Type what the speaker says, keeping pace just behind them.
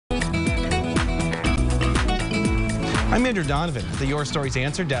I'm Andrew Donovan at the Your Stories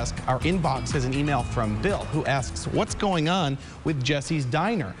Answer Desk. Our inbox has an email from Bill who asks, what's going on with Jesse's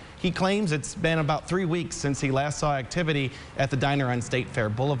Diner? He claims it's been about 3 weeks since he last saw activity at the diner on State Fair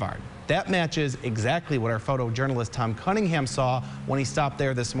Boulevard. That matches exactly what our photojournalist Tom Cunningham saw when he stopped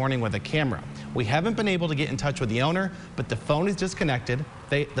there this morning with a camera. We haven't been able to get in touch with the owner, but the phone is disconnected.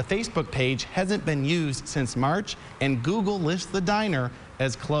 The Facebook page hasn't been used since March, and Google lists the diner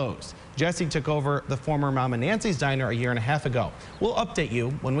as closed. Jesse took over the former Mama Nancy's Diner a year and a half ago. We'll update you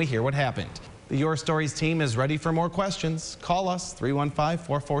when we hear what happened. The Your Stories team is ready for more questions. Call us,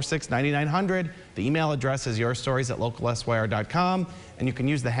 315-446-9900. The email address is yourstories@localsyr.com, and you can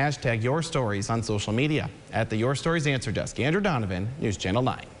use the hashtag YourStories on social media. At the Your Stories Answer Desk, Andrew Donovan, News Channel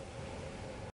 9.